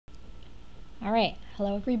Alright,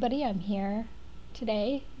 hello everybody, I'm here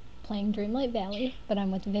today playing Dreamlight Valley, but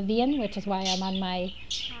I'm with Vivian, which is why I'm on my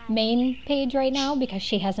main page right now, because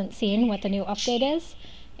she hasn't seen what the new update is,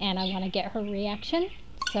 and I want to get her reaction,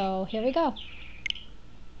 so here we go.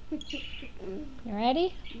 You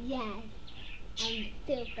ready? Yes, I'm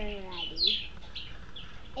super ready.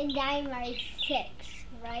 And I'm like 6,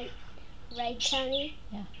 right? Right, Tony?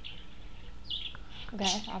 Yeah.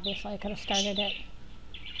 Okay, obviously I could have started it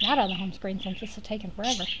not on the home screen since this is taking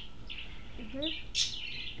forever. It's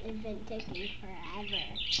been taking forever.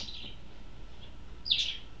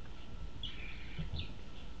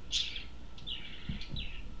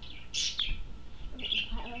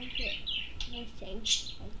 Why was it missing?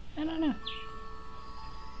 I don't know.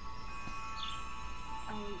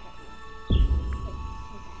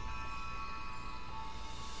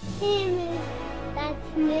 Hey, that's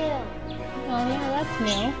new. Oh yeah, that's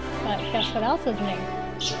new, but guess what else is new?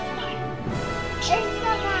 There's someone.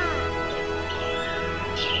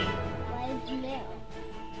 What is new?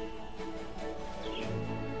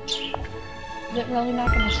 Is it really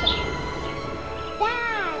not going to show you?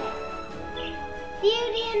 That!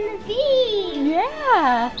 Beauty and the Beast!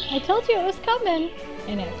 Yeah! I told you it was coming,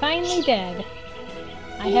 and it finally did.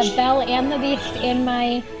 I have Belle and the Beast in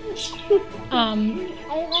my,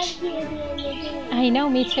 I love Beauty and the Beast. I know,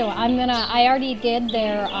 me too. I already did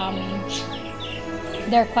their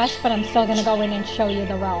quest, but I'm still gonna go in and show you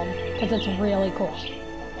the realm, because it's really cool.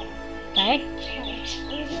 Okay? I'm just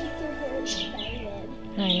super excited.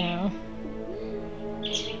 I know.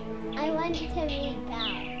 I want to meet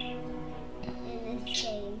Belle in this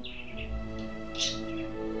game.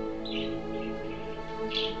 I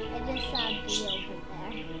just saw a bee over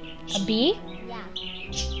there. A bee? Yeah.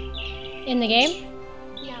 In the game?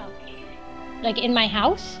 No. Like in my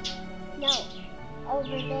house? No. Over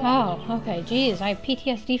there. Oh, okay. Geez, I have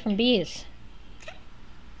PTSD from bees.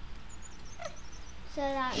 So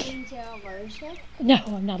that means you're allergic? No,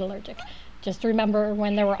 I'm not allergic. Just remember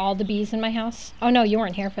when there were all the bees in my house? Oh no, you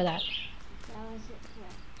weren't here for that. That was it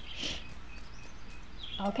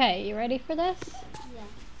here. Okay, you ready for this? Yeah.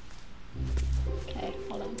 Okay,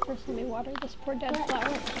 hold on. First, let me water this poor dead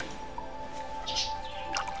flower.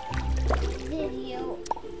 Did you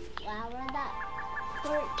flower that?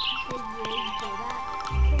 Or did you do that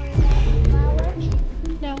for that flower?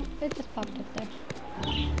 No, it just popped up there.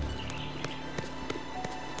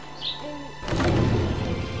 And did you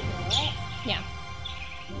do it? Yeah.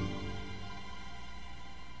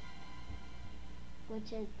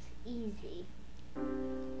 Which is easy. No,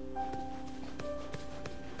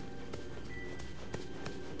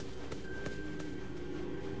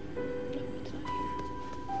 it's not here.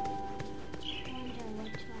 I wonder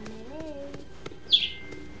which one it is.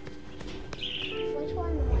 Which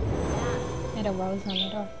one was It had a rose on the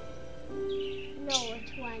door. that? No,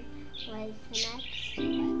 which one was the next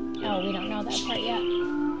one? Oh, we don't know that part yet.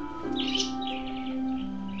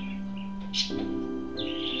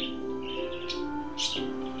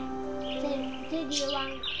 Did you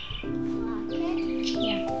unlock it?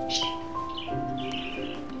 Yeah.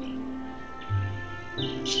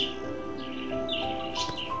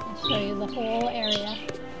 I'll show you the whole area.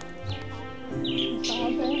 It's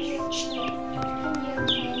all this. Can you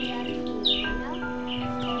play on piano?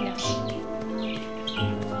 No.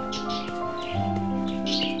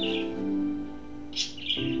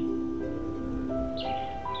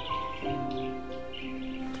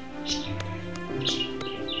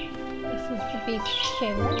 This is the beast's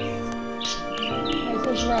chamber. There's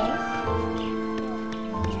his rose.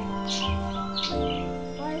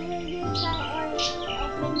 Why would you start or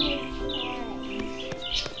open his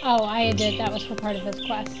storage? Oh, I did. That was for part of his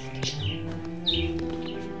quest.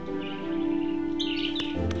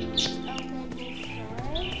 Open his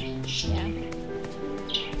storage? Yeah.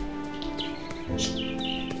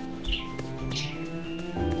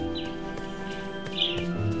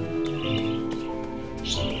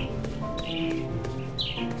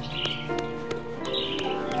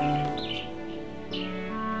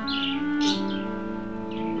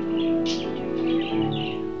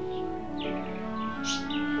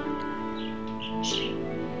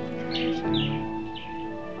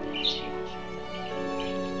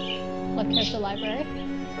 Look, here's the library.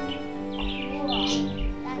 Cool.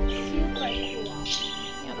 That's super cool.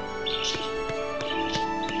 Yep.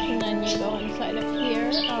 And then you go inside of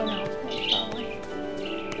here. Oh no, that's wrong way.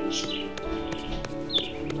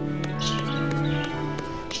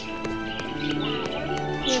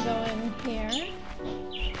 You go in here.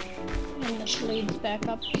 And this leads back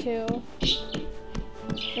up to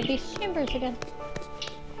the beast's chambers again.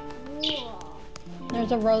 Cool.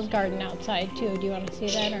 There's a rose garden outside too. Do you want to see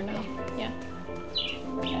that or no? Yeah.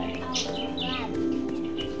 Okay.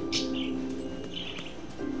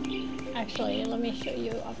 Actually, let me show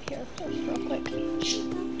you up here first real quick.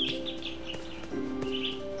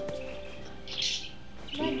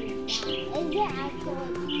 What is that?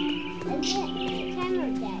 Is it nighttime or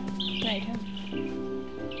day? Nighttime.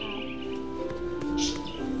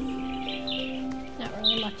 Not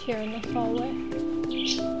really much here in this hallway.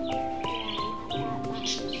 Yeah, not that much.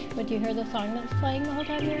 But do you hear the song that's playing the whole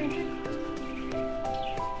time you're in here?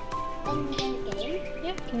 In the game?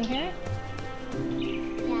 Yeah, can you hear it?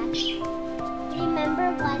 Yeah. Remember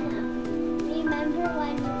when me and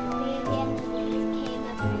Vivian came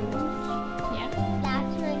up with Yeah.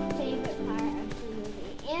 That's my favorite part of the movie.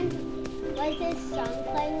 And was this song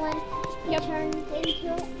playing when he Yep. turned into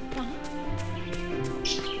it? Uh-huh.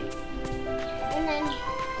 And then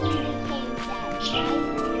he became dead, right?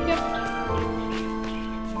 Yep.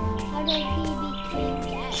 How did he become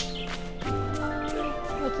dead?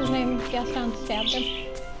 What's his name? Gaston stabbed him.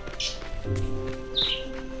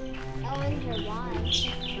 I wonder why.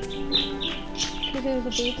 Because he was a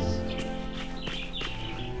beast.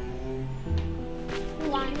 He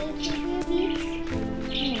wanted to be a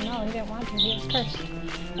beast. No, he didn't want to. He was cursed.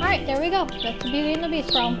 Alright, there we go. That's the Beauty and the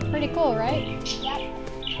Beast realm. Pretty cool, right? Yep.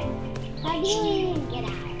 How do you even get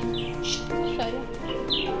out? I'll show you.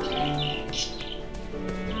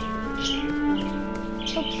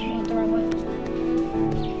 Oops, I went the wrong way.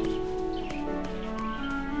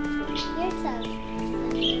 You're so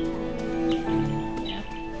Yeah.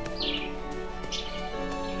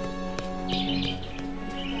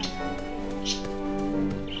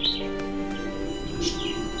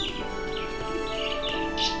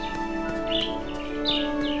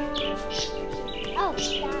 Oh,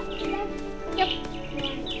 that. Yep.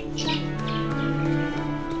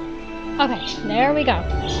 Okay, there we go.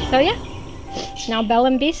 So yeah. Now Belle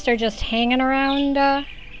and Beast are just hanging around. Can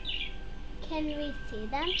we see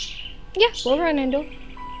them? Yeah, we'll run into them.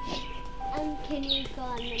 Can you go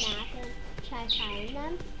on the map and try find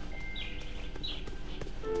them?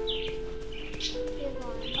 You're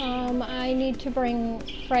going. I need to bring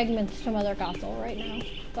fragments to Mother Gothel right now,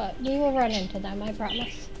 but we will run into them, I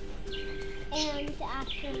promise. And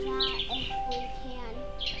after that,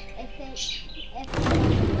 if we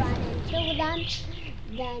run into them,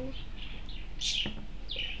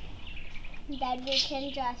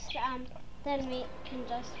 then we can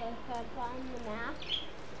just look up on the map.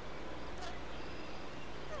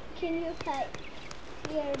 Can you pet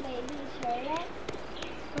your baby's rabbit?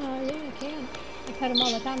 Yeah, I can. I pet them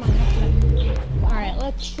all the time on accident. Alright,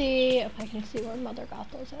 let's see if I can see where Mother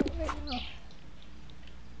Gothel's at right now.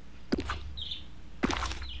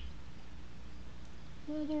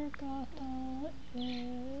 Mother Gothel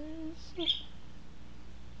is...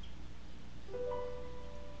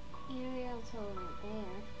 Ariel's over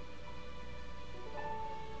there.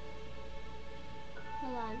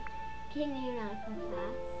 Hold on. Can you not go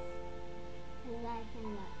fast? Because I can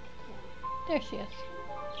look too. There she is.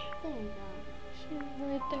 There you go. She's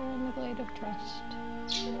right there in the Glade of Trust.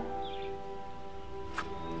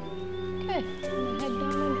 Okay, I'm gonna head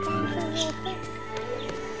down and find her real quick.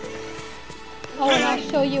 Oh, and I'll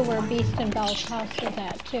show you where Beast and Belle's house is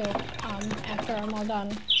at too, after I'm all done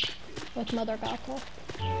with Mother Gothel.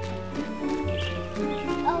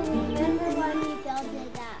 Oh, remember when we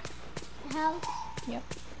built that house? Yep.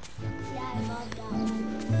 Yeah, I love that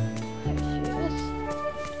one. There she is.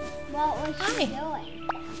 What was she Hi. doing?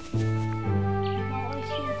 What was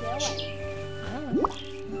she doing? I don't know. I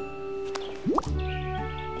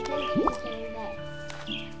think she was doing this.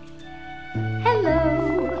 Hello!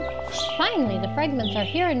 Finally, the fragments are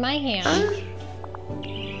here in my hands.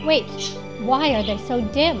 Wait, why are they so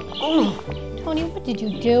dim? Oh, Tony, what did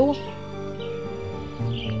you do?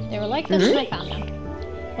 They were like this when I found them.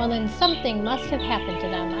 Well, then something must have happened to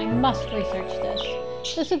them. I must research this.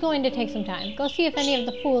 This is going to take some time. Go see if any of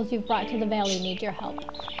the fools you've brought to the valley need your help.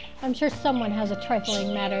 I'm sure someone has a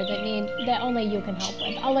trifling matter that only you can help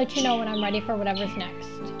with. I'll let you know when I'm ready for whatever's next.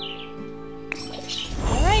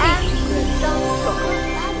 Alrighty.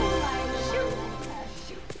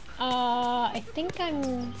 I think I'm...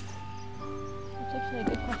 That's actually a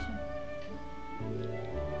good question.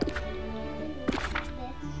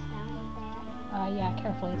 Yeah,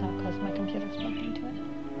 carefully though, because my computer's plugged into it.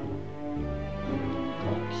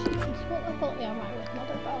 Collections. What level am I with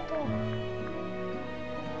Mother Gothel?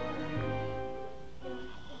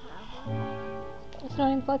 It's not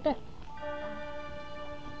even plugged in.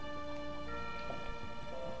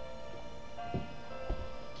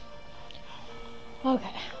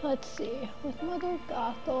 Okay, let's see. With Mother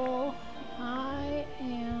Gothel, I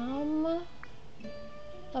am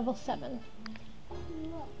level 7.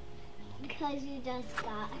 because you just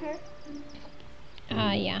got her?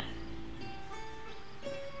 Yeah.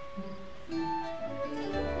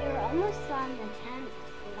 You're almost on the 10th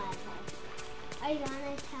level. Are you on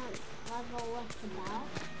the 10th level with the bell?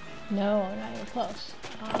 No, not even close.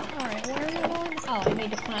 Alright, where am I going? Oh, I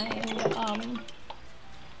need to find,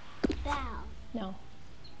 Bell. no.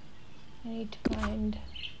 I need to find...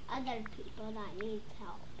 Other people that need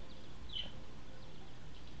help.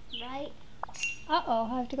 Right? Uh-oh,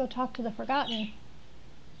 I have to go talk to the Forgotten.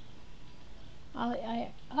 Uh-oh.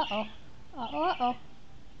 Uh-oh.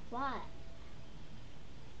 What?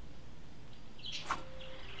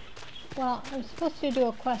 Well, I'm supposed to do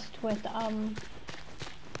a quest with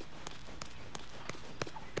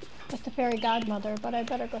the Fairy Godmother, but I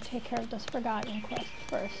better go take care of this Forgotten quest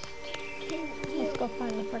first. Let's go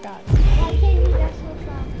find the Forgotten. Why can't you just look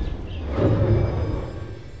up?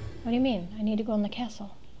 What do you mean? I need to go in the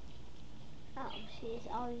castle. Oh, she's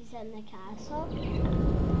always in the castle?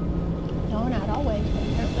 No, not always, but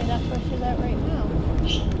apparently that's where she's at right now.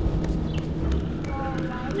 Well,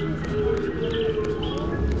 why is it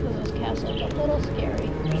Because this castle's a little scary.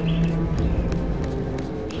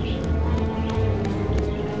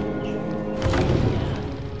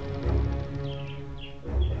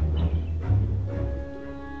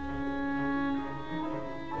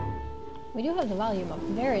 We do have the volume up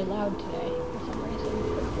very loud today for some reason.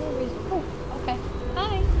 Oh, okay.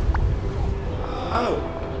 Hi. Oh,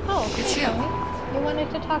 Oh, it's hey, you. Tony. You wanted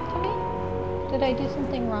to talk to me? Did I do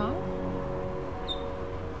something wrong? Is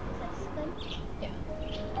this good? Yeah.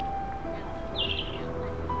 No.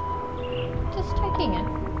 Just checking in.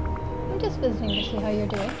 I'm just visiting to see how you're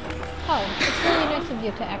doing. Oh, it's really nice of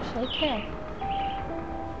you to actually care.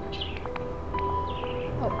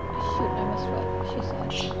 Oh, shoot, I missed what she said.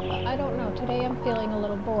 I don't know, today I'm feeling a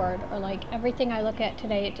little bored, or like everything I look at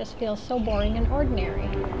today, it just feels so boring and ordinary.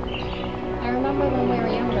 I remember when we were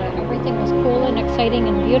younger, everything was cool and exciting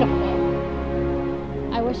and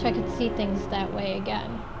beautiful. I wish I could see things that way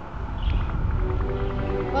again.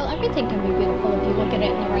 Well, everything can be beautiful if you look at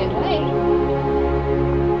it in the right way.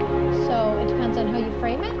 So, it depends on how you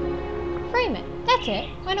frame it? Frame it. That's it.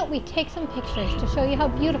 Why don't we take some pictures to show you how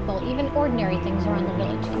beautiful even ordinary things around the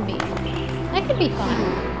village can be? That could be fun.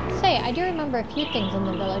 Say, I do remember a few things in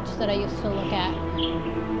the village that I used to look at,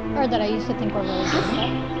 or that I used to think were really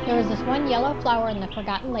beautiful. There was this one yellow flower in the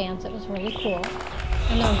Forgotten Lands that was really cool.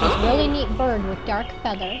 And there was this really neat bird with dark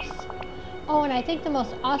feathers. Oh, and I think the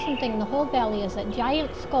most awesome thing in the whole valley is that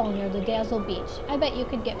giant skull near the Dazzle Beach. I bet you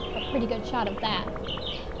could get a pretty good shot of that.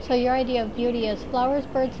 So your idea of beauty is flowers,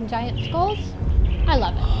 birds, and giant skulls? I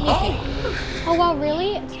love it. Me too. Oh, wow,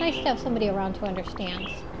 really? It's nice to have somebody around who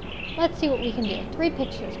understands. Let's see what we can do. 3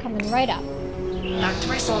 pictures coming right up. Back to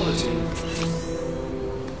my solitude.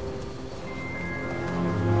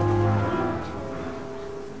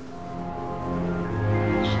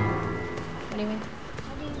 What do you mean?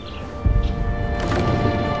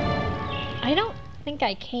 I don't think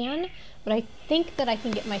I can, but I think that I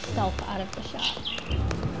can get myself out of the shot.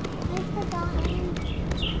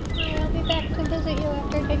 Alright, I'll be back to visit you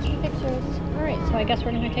after I take some pictures. Alright, so I guess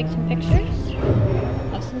we're going to take some pictures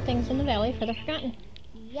of some things in the valley for the Forgotten.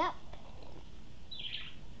 Yep.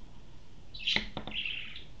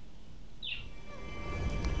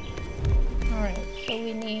 Alright, so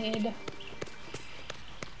we need...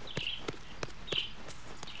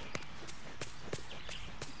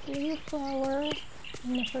 blue flower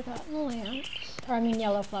in the Forgotten Lands. Or I mean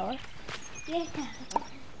yellow flower. Yeah.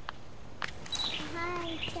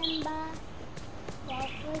 Hi, Simba. What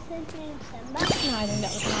was his name, Simba? No, I think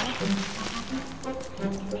that was Nala.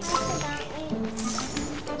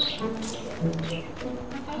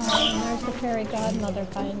 And there's the Fairy Godmother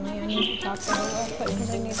finally. I need to talk to her real quick because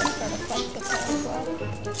I need to start a quest with her as well.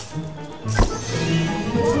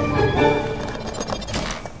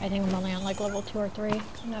 I think I'm only on like level 2 or 3.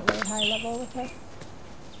 I'm not very high level with her.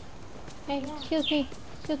 Hey, excuse me,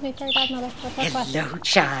 Fairy Godmother. What's our quest? Hello,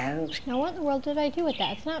 child. Now, what in the world did I do with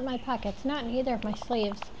that? It's not in my pocket. It's not in either of my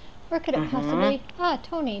sleeves. Where could it possibly... Ah,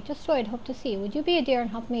 Tony, just so I'd hope to see. Would you be a dear and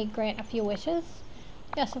help me grant a few wishes?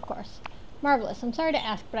 Yes, of course. Marvelous. I'm sorry to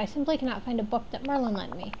ask, but I simply cannot find a book that Merlin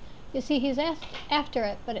lent me. You see, he's asked after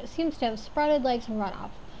it, but it seems to have sprouted legs and run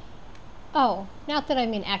off. Oh, not that I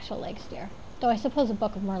mean actual legs, dear. Though I suppose a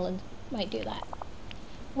book of Merlin's might do that.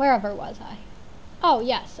 Wherever was I? Oh,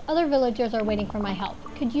 yes. Other villagers are waiting for my help.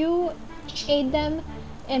 Could you aid them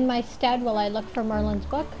in my stead while I look for Merlin's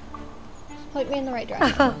book? Just point me in the right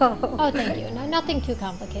direction. Oh, thank you. No, nothing too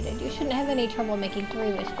complicated. You shouldn't have any trouble making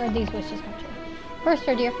these wishes come true. First,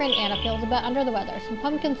 our dear friend Anna feels a bit under the weather. Some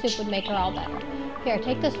pumpkin soup would make her all better. Here,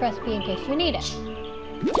 take this recipe in case you need it.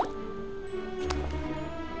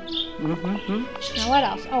 Now what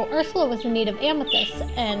else? Oh, Ursula was in need of amethyst,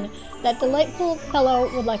 and that delightful fellow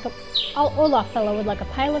would like a... Oh, Olaf fellow would like a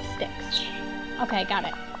pile of sticks. Okay, got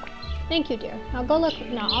it. Thank you, dear. Now go look...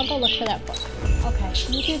 No, I'll go look for that book. Okay,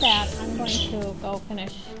 you do that. I'm going to go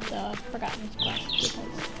finish the Forgotten quest, because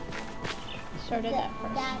I started that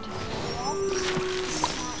first.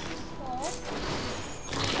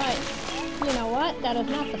 But, you know what? That is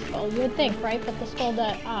not the skull. You would think, right? But the skull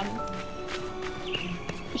that,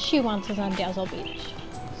 she wants is on Dazzle Beach.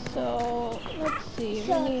 So, let's see.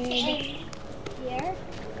 So We need... here?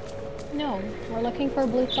 No, we're looking for a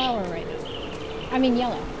blue flower right now. I mean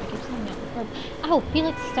yellow. I keep saying yellow. Oh,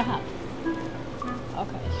 Felix, stop.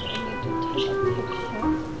 Okay, so we need to take a picture.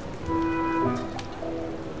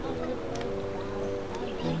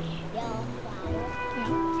 Yellow flower. Yeah.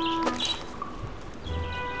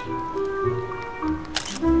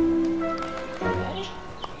 Okay.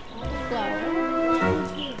 Flower. Why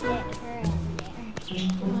don't you get her in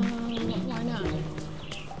there? Why not?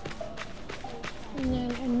 And then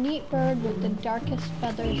a neat bird with the darkest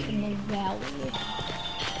feathers in the valley.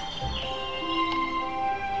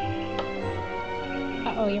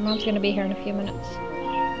 Uh-oh, your mom's gonna be here in a few minutes.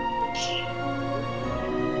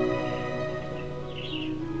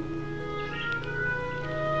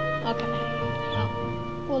 Okay. Well,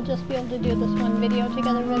 we'll just be able to do this one video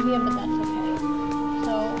together, Vivian, but that's okay.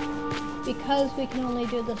 So, because we can only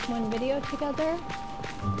do this one video together,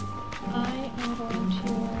 I am going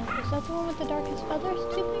to... Is that the one with the darkest feathers,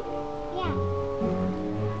 do you think? Yeah.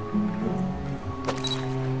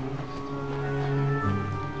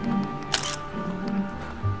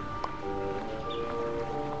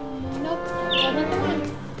 Nope, that wasn't the one.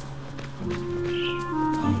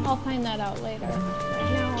 I'll find that out later.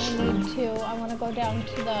 Right now I need to... I want to go down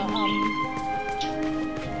to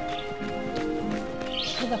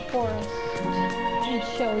the forest and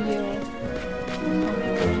show you... Am I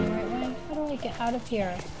going the right way? How do I get out of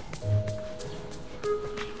here?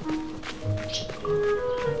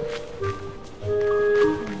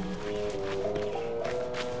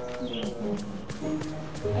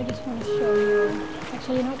 I just want to show you.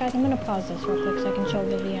 Actually, you know what, guys? I'm going to pause this real quick so I can show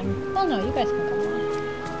Vivian. Well, no, you guys can come along.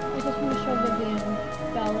 I just want to show Vivian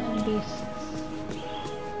Belle and Beast's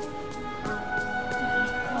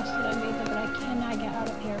house that I made them, but I cannot get out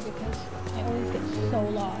of here because I always get so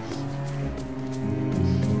lost.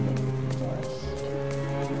 Forest.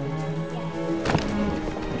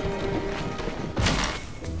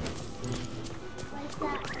 What's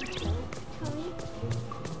that? Tony?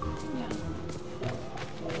 Yeah.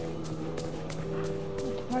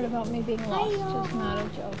 The part about me being lost is not a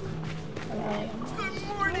joke. I really am lost. Good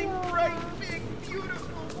morning, bright, big,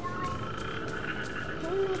 beautiful world.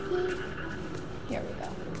 Here we go.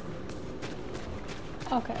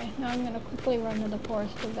 Okay, now I'm going to quickly run to the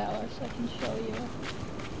Forest of Valor so I can show you.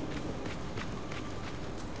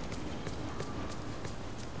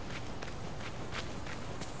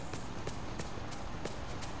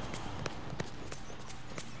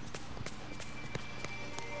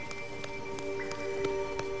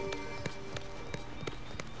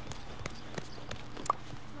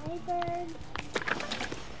 Hi, bird.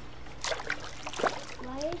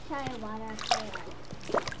 Why is I water plant?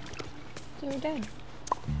 So we're dead.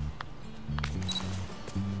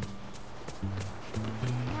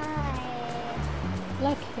 Hi.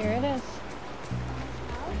 Look, here it is.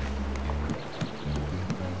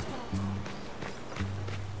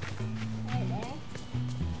 Right there.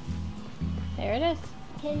 There it is.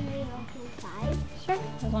 Can we look inside? Sure,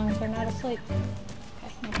 as long as they're not asleep.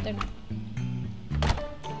 Okay, nope, they're not.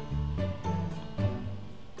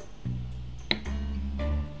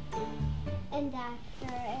 And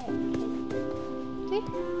after it, See?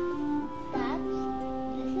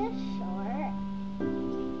 this is short.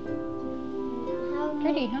 How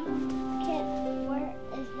Pretty, huh? where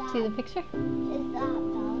is that? See the picture? Is that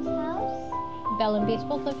Belle's house? Belle and Beast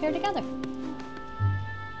both live here together.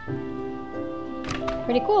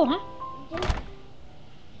 Pretty cool, huh?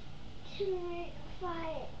 Tonight,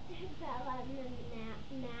 fight Bella and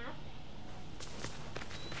the nap.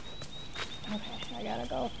 Okay, I gotta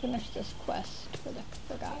go finish this quest for the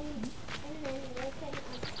Forgotten. And then we can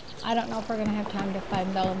I don't know if we're gonna have time to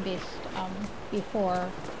find Belle and Beast before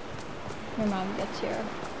your mom gets here,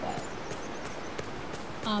 but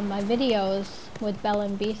my videos with Belle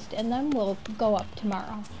and Beast in them will go up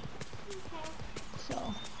tomorrow.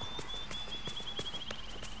 So.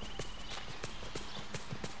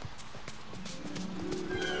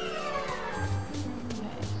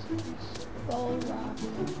 Skull Rock.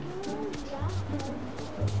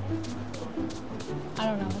 I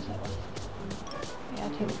don't know what that was. I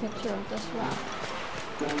gotta take a picture of this rock.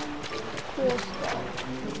 Cool stuff.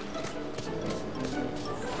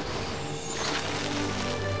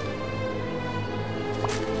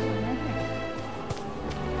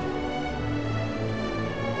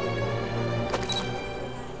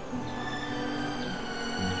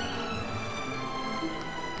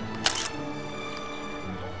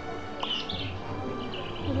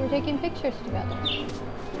 We're taking pictures together.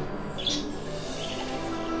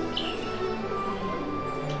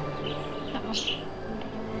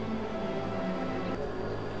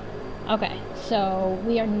 Okay, so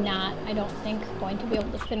we are not, I don't think, going to be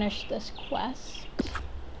able to finish this quest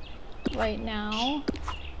right now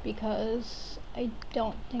because I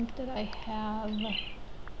don't think that I have...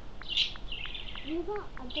 You got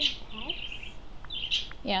other pets?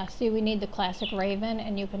 Yeah, see, we need the classic raven,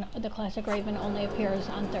 and the classic raven only appears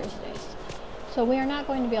on Thursdays. So we are not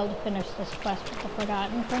going to be able to finish this quest with the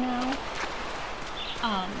Forgotten for now.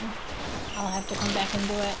 I'll have to come back and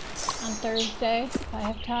do it on Thursday if I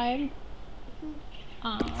have time.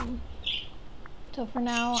 So for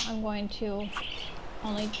now, I'm going to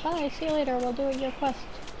only, bye, see you later, we'll do your quest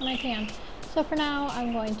when I can. So for now,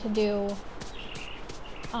 I'm going to do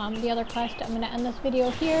the other quest. I'm going to end this video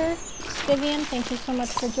here. Vivian, thank you so much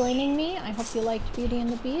for joining me. I hope you liked Beauty and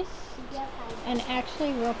the Beast. Yep, And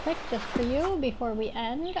actually, real quick, just for you, before we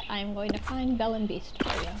end, I'm going to find Belle and Beast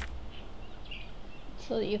for you.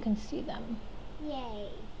 So that you can see them. Yay.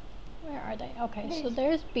 Where are they? Okay, so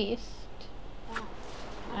there's Beast.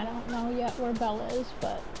 I don't know yet where Belle is,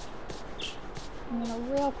 but I'm going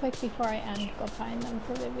to real quick before I end go find them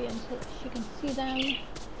for Vivian so that she can see them.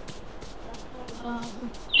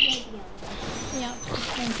 Yeah,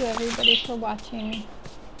 thank you everybody for watching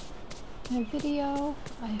my video.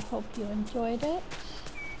 I hope you enjoyed it.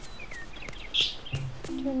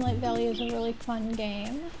 Dreamlight Valley is a really fun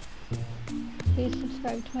game. Please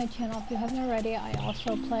subscribe to my channel if you haven't already. I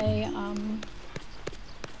also play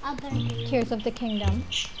Tears of the Kingdom.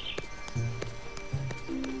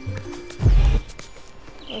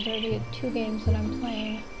 Those are the 2 games that I'm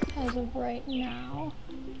playing as of right now.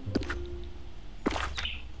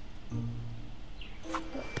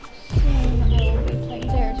 Soon I will be playing.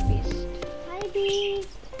 There's Beast. Hi, Beast.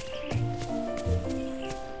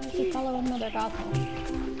 If you follow another Gothel.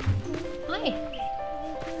 Hi.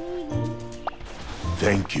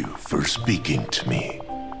 Thank you for speaking to me.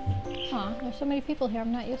 Aw, there's so many people here.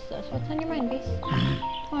 I'm not used to this. What's on your mind, Beast?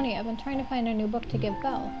 Tony, I've been trying to find a new book to give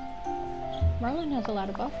Belle. Merlin has a lot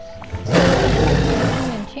of books. He's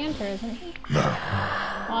an enchanter, isn't he?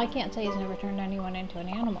 Well, I can't say he's never turned anyone into an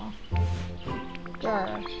animal.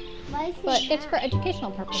 Grr. But it's for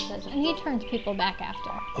educational purposes, and he turns people back after.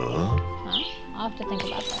 Huh? I'll have to think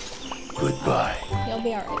about this. Goodbye. You'll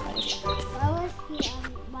be alright, buddy.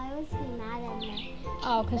 Why was he mad at me?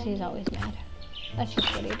 Oh, because he's always mad. That's just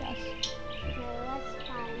what he does. No, that's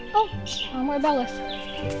fine. Oh, where Belle is.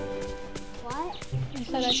 What? I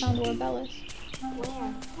said I found where Belle is.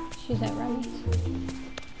 Where? She's at Remy's.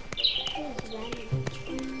 Who's Remy?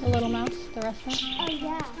 The little mouse, the restaurant. Oh,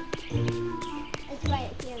 yeah. It's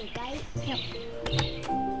right here, right? Yep.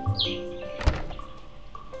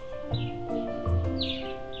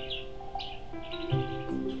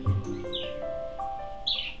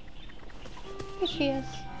 Here she is.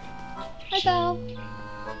 Hi, Belle.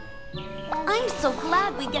 I'm so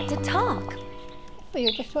glad we get to talk. Oh,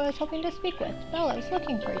 you're just who I was hoping to speak with. Belle, I was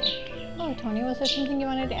looking for you. Oh, Tony, was there something you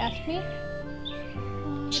wanted to ask me?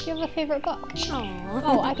 Do you have a favorite book? Aww.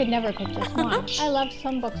 Oh, I could never pick just one. I love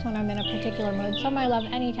some books when I'm in a particular mood. Some I love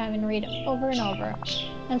anytime and read over and over.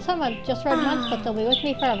 And some I've just read once, but they'll be with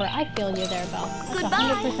me forever. I feel you there, Belle. That's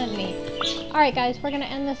Goodbye. 100% me. Alright, guys, we're going to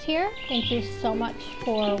end this here. Thank you so much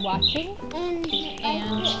for watching. And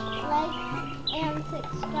And- like and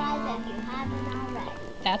subscribe if you haven't already.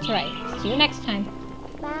 That's right. See you next time.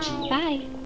 Bye. Bye.